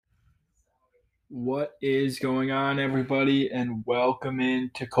What is going on, everybody, and welcome in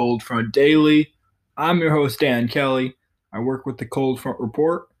to Cold Front Daily. I'm your host, Dan Kelly. I work with the Cold Front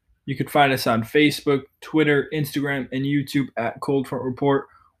Report. You can find us on Facebook, Twitter, Instagram, and YouTube at Cold Front Report.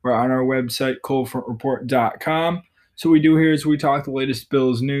 We're on our website, coldfrontreport.com. So what we do here is we talk the latest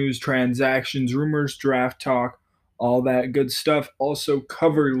Bills news, transactions, rumors, draft talk, all that good stuff. Also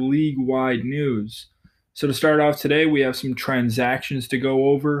cover league-wide news. So to start off today, we have some transactions to go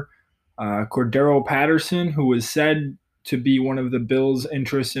over. Cordero Patterson, who was said to be one of the Bills'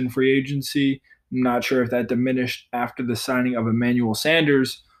 interests in free agency. I'm not sure if that diminished after the signing of Emmanuel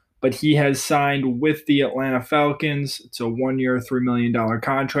Sanders, but he has signed with the Atlanta Falcons. It's a 1-year, $3 million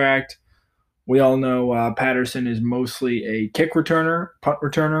contract. We all know Patterson is mostly a kick returner, punt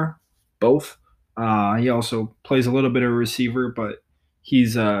returner, both. He also plays a little bit of receiver, but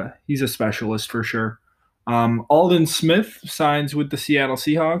he's a specialist for sure. Aldon Smith signs with the Seattle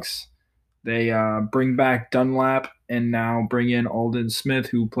Seahawks. They bring back Dunlap and now bring in Aldon Smith,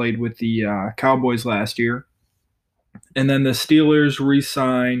 who played with the Cowboys last year. And then the Steelers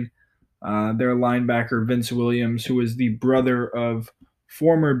re-sign their linebacker Vince Williams, who is the brother of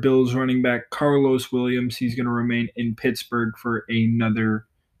former Bills running back Carlos Williams. He's going to remain in Pittsburgh for another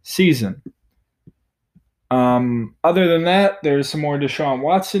season. Other than that, there's some more Deshaun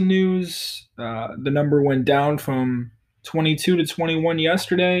Watson news. The number went down from 22 to 21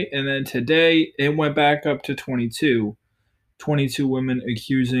 yesterday, and then today it went back up to 22. 22 women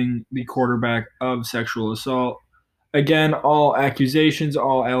accusing the quarterback of sexual assault. Again, all accusations,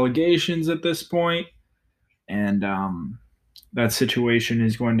 all allegations at this point, and that situation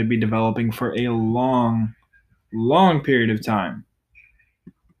is going to be developing for a long, long period of time.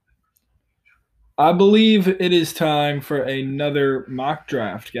 I believe it is time for another mock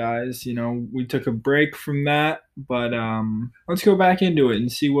draft, guys. You know, we took a break from that, but let's go back into it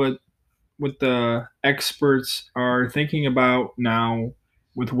and see what the experts are thinking about now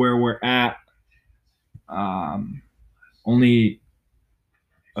with where we're at. Only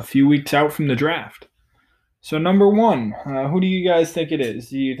a few weeks out from the draft. So number one, who do you guys think it is?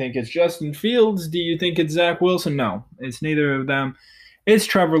 Do you think it's Justin Fields? Do you think it's Zach Wilson? No, it's neither of them. It's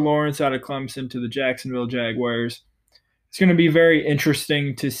Trevor Lawrence out of Clemson to the Jacksonville Jaguars. It's going to be very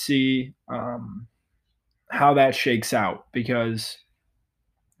interesting to see how that shakes out, because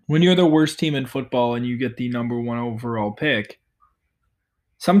when you're the worst team in football and you get the number one overall pick,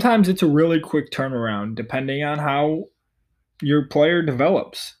 sometimes it's a really quick turnaround depending on how your player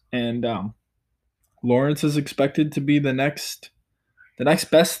develops. And Lawrence is expected to be the next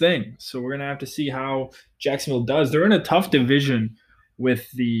best thing. So we're going to have to see how Jacksonville does. They're in a tough division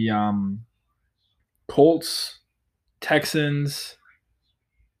with the Colts, Texans,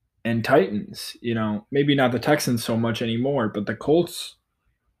 and Titans. You know, maybe not the Texans so much anymore, but the Colts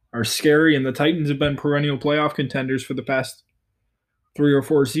are scary, and the Titans have been perennial playoff contenders for the past 3 or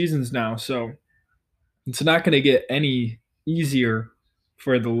 4 seasons now. So it's not going to get any easier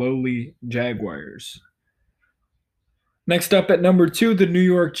for the lowly Jaguars. Next up at number 2, the New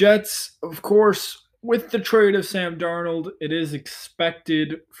York Jets. Of course, with the trade of Sam Darnold, it is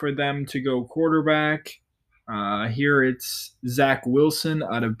expected for them to go quarterback. Here it's Zach Wilson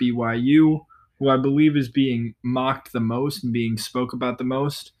out of BYU, who I believe is being mocked the most and being spoke about the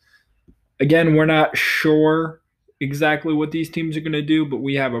most. Again, we're not sure exactly what these teams are going to do, but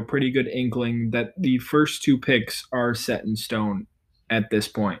we have a pretty good inkling that the first 2 picks are set in stone at this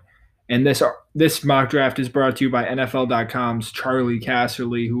point. And this mock draft is brought to you by NFL.com's Charlie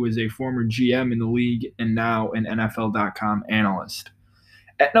Casserly, who is a former GM in the league and now an NFL.com analyst.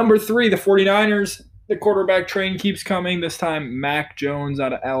 At number 3, the 49ers. The quarterback train keeps coming. This time, Mac Jones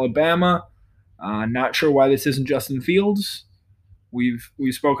out of Alabama. Not sure why this isn't Justin Fields. We've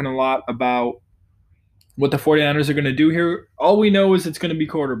spoken a lot about what the 49ers are going to do here. All we know is it's going to be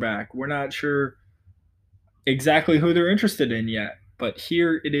quarterback. We're not sure exactly who they're interested in yet. But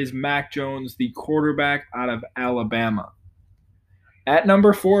here it is Mac Jones, the quarterback out of Alabama. At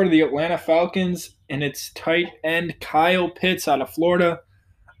number 4, the Atlanta Falcons, and it's tight end Kyle Pitts out of Florida.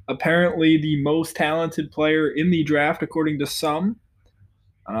 Apparently the most talented player in the draft, according to some.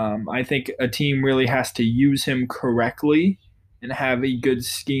 I think a team really has to use him correctly and have a good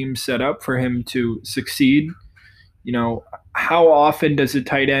scheme set up for him to succeed. You know, how often does a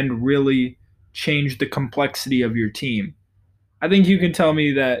tight end really change the complexity of your team? I think you can tell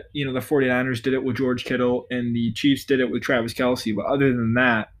me that, you know, the 49ers did it with George Kittle and the Chiefs did it with Travis Kelce. But other than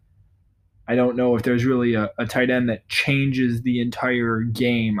that, I don't know if there's really a tight end that changes the entire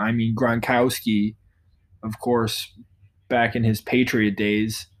game. I mean, Gronkowski, of course, back in his Patriot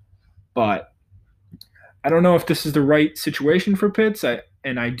days. But I don't know if this is the right situation for Pitts. I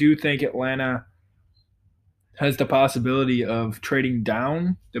do think Atlanta has the possibility of trading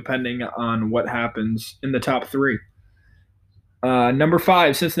down depending on what happens in the top three. Number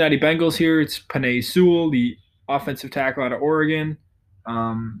 5, Cincinnati Bengals here. It's Penei Sewell, the offensive tackle out of Oregon.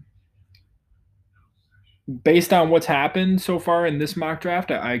 Um, Based on what's happened so far in this mock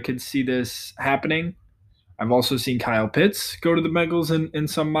draft, I could see this happening. I've also seen Kyle Pitts go to the Bengals in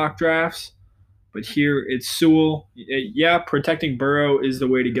some mock drafts, but here it's Sewell. Yeah, protecting Burrow is the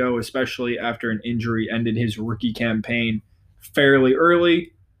way to go, especially after an injury ended his rookie campaign fairly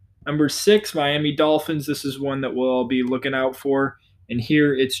early. Number 6, Miami Dolphins. This is one that we'll all be looking out for. And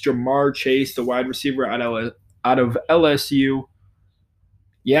here it's Jamar Chase, the wide receiver out of LSU.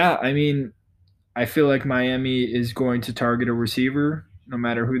 Yeah, I mean, I feel like Miami is going to target a receiver, no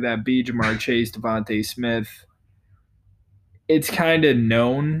matter who that be, Jamar Chase, Devontae Smith. It's kind of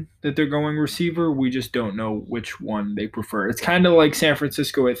known that they're going receiver. We just don't know which one they prefer. It's kind of like San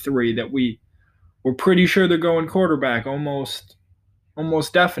Francisco at 3 that we're pretty sure they're going quarterback, almost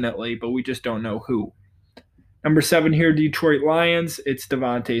definitely, but we just don't know who. Number 7 here, Detroit Lions. It's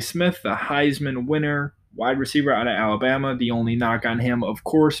Devontae Smith, the Heisman winner, wide receiver out of Alabama. The only knock on him, of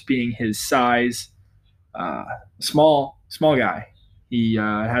course, being his size. Small guy. He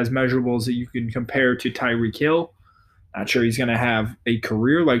has measurables that you can compare to Tyreek Hill. Not sure he's going to have a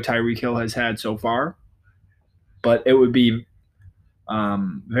career like Tyreek Hill has had so far, but it would be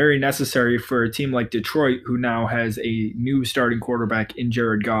very necessary for a team like Detroit, who now has a new starting quarterback in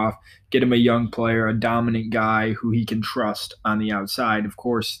Jared Goff, get him a young player, a dominant guy who he can trust on the outside. Of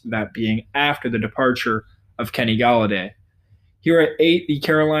course, that being after the departure of Kenny Golladay. Here at 8, the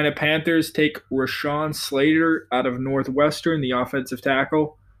Carolina Panthers take Rashawn Slater out of Northwestern, the offensive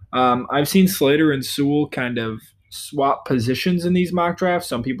tackle. I've seen Slater and Sewell kind of swap positions in these mock drafts.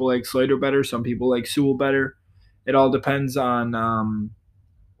 Some people like Slater better, some people like Sewell better. It all depends on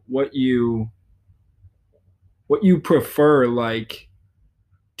what you prefer. Like,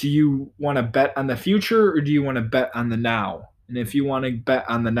 do you want to bet on the future or do you want to bet on the now? And if you want to bet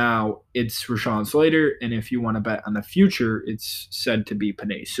on the now, it's Rashawn Slater. And if you want to bet on the future, it's said to be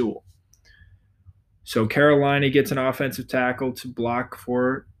Penei Sewell. So Carolina gets an offensive tackle to block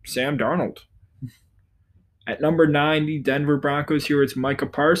for Sam Darnold. At number 9, the Denver Broncos. Here it's Micah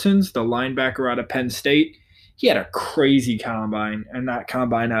Parsons, the linebacker out of Penn State. He had a crazy combine, and not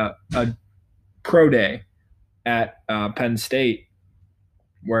combine, a pro day at Penn State,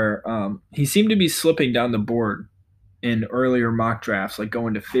 where he seemed to be slipping down the board in earlier mock drafts, like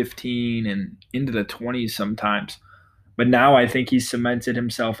going to 15 and into the 20s sometimes. But now I think he's cemented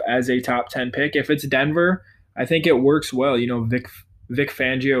himself as a top 10 pick. If it's Denver, I think it works well. You know, Vic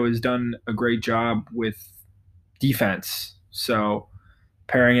Fangio has done a great job with defense. So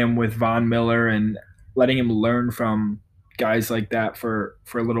pairing him with Von Miller and letting him learn from guys like that for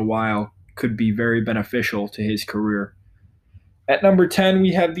a little while could be very beneficial to his career. At number 10,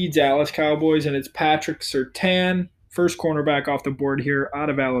 we have the Dallas Cowboys, and it's Patrick Surtain, first cornerback off the board here out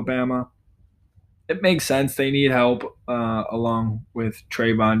of Alabama. It makes sense. They need help along with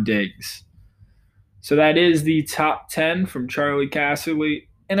Trayvon Diggs. So that is the top 10 from Charlie Casserly.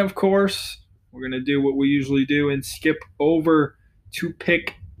 And of course, we're going to do what we usually do and skip over to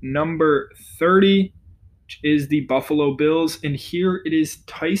pick number 30, which is the Buffalo Bills. And here it is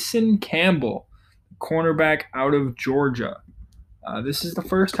Tyson Campbell, cornerback out of Georgia. This is the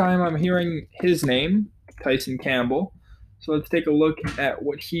first time I'm hearing his name, Tyson Campbell. So let's take a look at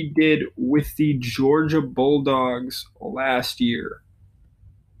what he did with the Georgia Bulldogs last year.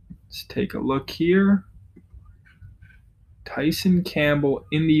 Let's take a look here. Tyson Campbell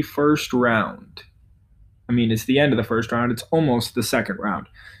in the first round. I mean, it's the end of the first round. It's almost the second round.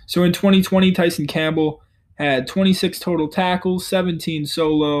 So in 2020, Tyson Campbell had 26 total tackles, 17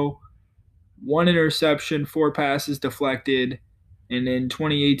 solo, 1 interception, 4 passes deflected. And in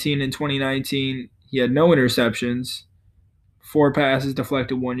 2018 and 2019, he had no interceptions, 4 passes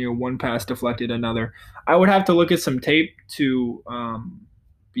deflected 1 year, 1 pass deflected another. I would have to look at some tape to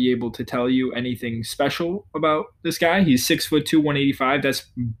be able to tell you anything special about this guy. He's 6'2", 185.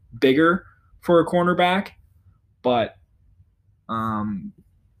 That's bigger for a cornerback, but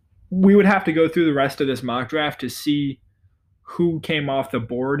we would have to go through the rest of this mock draft to see who came off the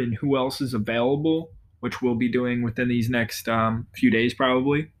board and who else is available, which we'll be doing within these next few days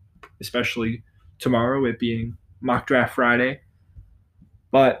probably, especially tomorrow, it being Mock Draft Friday.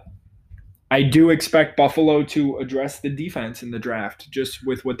 But I do expect Buffalo to address the defense in the draft, just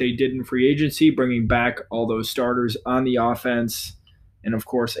with what they did in free agency, bringing back all those starters on the offense, and of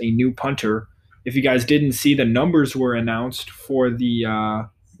course a new punter. If you guys didn't see, the numbers were announced for the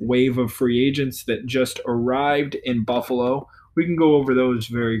wave of free agents that just arrived in Buffalo. We can go over those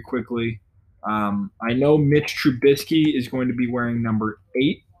very quickly. I know Mitch Trubisky is going to be wearing number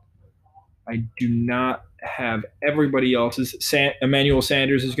 8. I do not have everybody else's. Emmanuel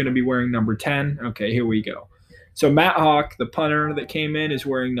Sanders is going to be wearing number 10. Okay, here we go. So Matt Hawk, the punter that came in, is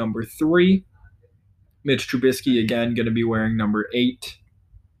wearing number 3. Mitch Trubisky, again, going to be wearing number 8.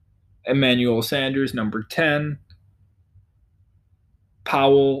 Emmanuel Sanders, number 10.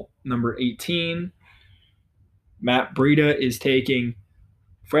 Powell, number 18. Matt Breida is taking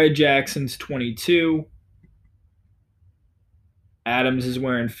Fred Jackson's 22. Adams is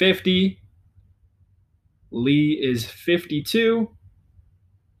wearing 50. Lee is 52.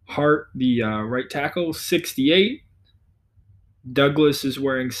 Hart, the right tackle, 68. Douglas is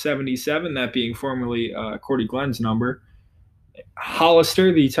wearing 77, that being formerly Cordy Glenn's number.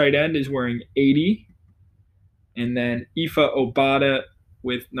 Hollister, the tight end, is wearing 80. And then Ifa Obata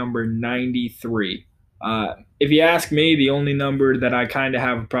with number 93. If you ask me, the only number that I kind of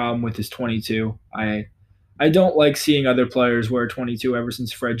have a problem with is 22. I don't like seeing other players wear 22 ever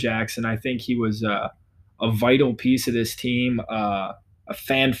since Fred Jackson. I think he was a vital piece of this team, a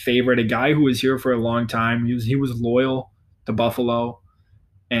fan favorite, a guy who was here for a long time. He was loyal to Buffalo,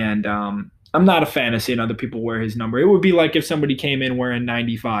 and I'm not a fan of seeing other people wear his number. It would be like if somebody came in wearing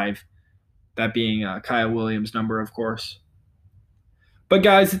 95, that being Kyle Williams' number, of course. But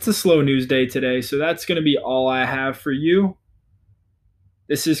guys, it's a slow news day today, so that's going to be all I have for you.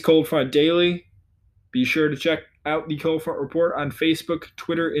 This is Cold Front Daily. Be sure to check out the Cold Front Report on Facebook,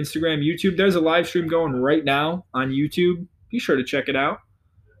 Twitter, Instagram, YouTube. There's a live stream going right now on YouTube. Be sure to check it out.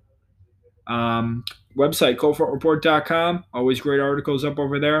 Website, coldfrontreport.com. Always great articles up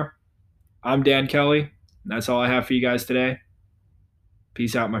over there. I'm Dan Kelly. That's all I have for you guys today.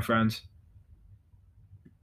 Peace out, my friends.